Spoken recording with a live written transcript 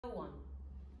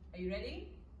Are you ready?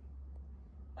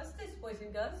 What's this, boys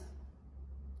and girls?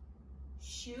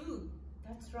 Shoe.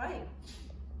 That's right.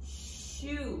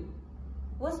 Shoe.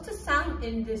 What's the sound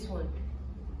in this one?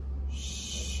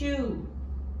 Shoe.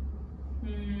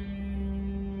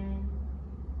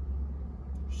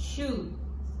 Shoe.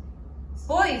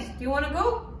 Boys, do you want to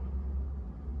go?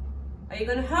 Are you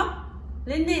going to help?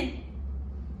 Lin.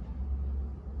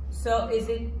 So is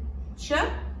it ch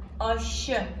or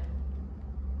sh?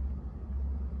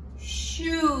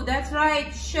 Shoe. That's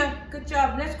right. Sh. Good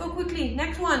job. Let's go quickly.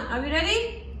 Next one. Are we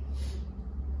ready?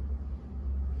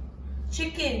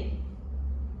 Chicken.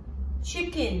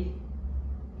 Chicken.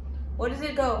 What does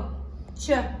it go?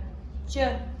 Ch.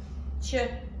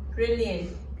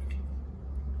 Brilliant.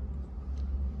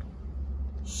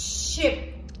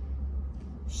 Ship.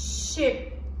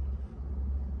 Ship.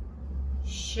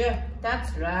 Sh.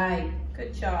 That's right.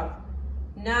 Good job.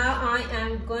 Now I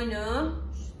am gonna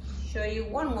show you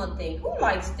one more thing. Who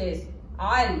likes this?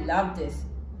 I love this.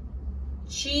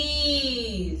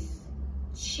 Cheese.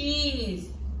 Cheese.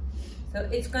 So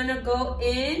it's gonna go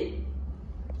in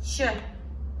ch.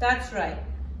 That's right.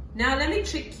 Now let me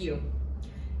trick you.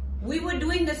 We were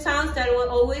doing the sounds that will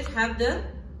always have the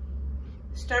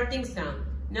starting sound.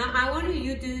 Now I want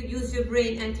you to use your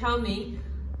brain and tell me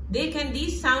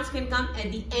these sounds can come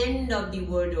at the end of the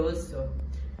word also.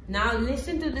 Now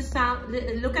listen to the sound,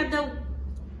 look at the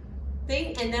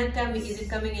thing and then tell me, is it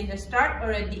coming in the start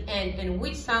or at the end, and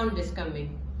which sound is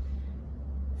coming?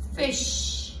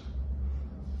 Fish.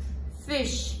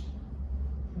 Fish.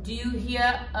 Do you hear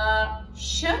a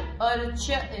sh or a ch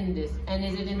in this? And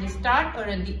is it in the start or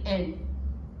at the end?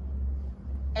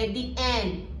 At the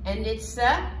end. And it's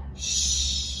a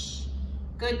shh.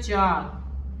 Good job.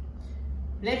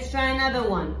 Let's try another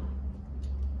one.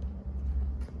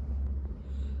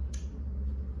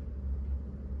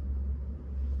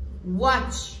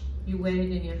 Watch. You wear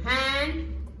it in your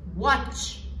hand.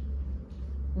 Watch.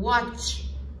 Watch.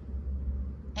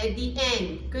 At the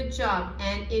end. Good job.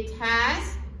 And it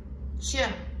has ch.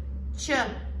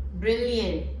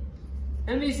 Brilliant.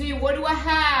 Let me see. What do I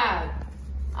have?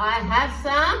 I have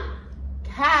some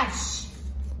cash.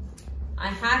 I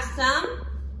have some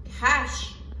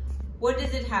cash. What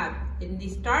does it have? In the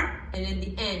start and at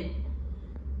the end.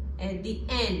 At the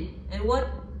end. And what?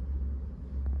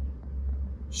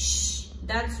 Shh.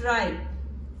 That's right.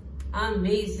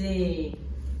 Amazing.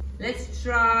 Let's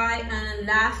try a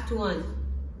last one.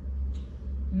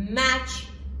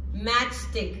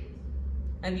 Matchstick.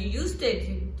 Have you used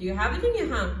it? Do you have it in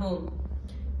your home?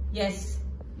 Yes.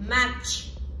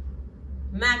 Match.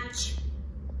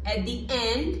 At the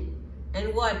end.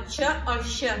 And what? Ch or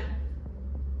sh?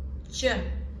 Ch.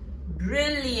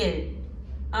 Brilliant.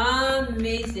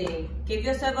 Amazing. Give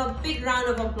yourself a big round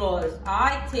of applause.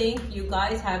 I think you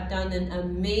guys have done an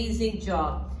amazing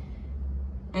job.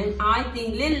 And I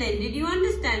think, Lin, did you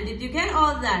understand? Did you get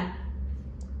all that?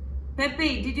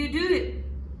 Pepe, did you do it?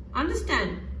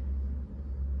 Understand?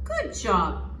 Good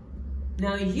job.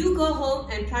 Now you go home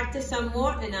and practice some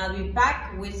more, and I'll be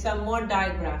back with some more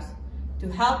diagrams to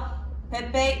help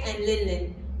Pepe and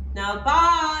Lin. Now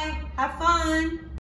bye. Have fun.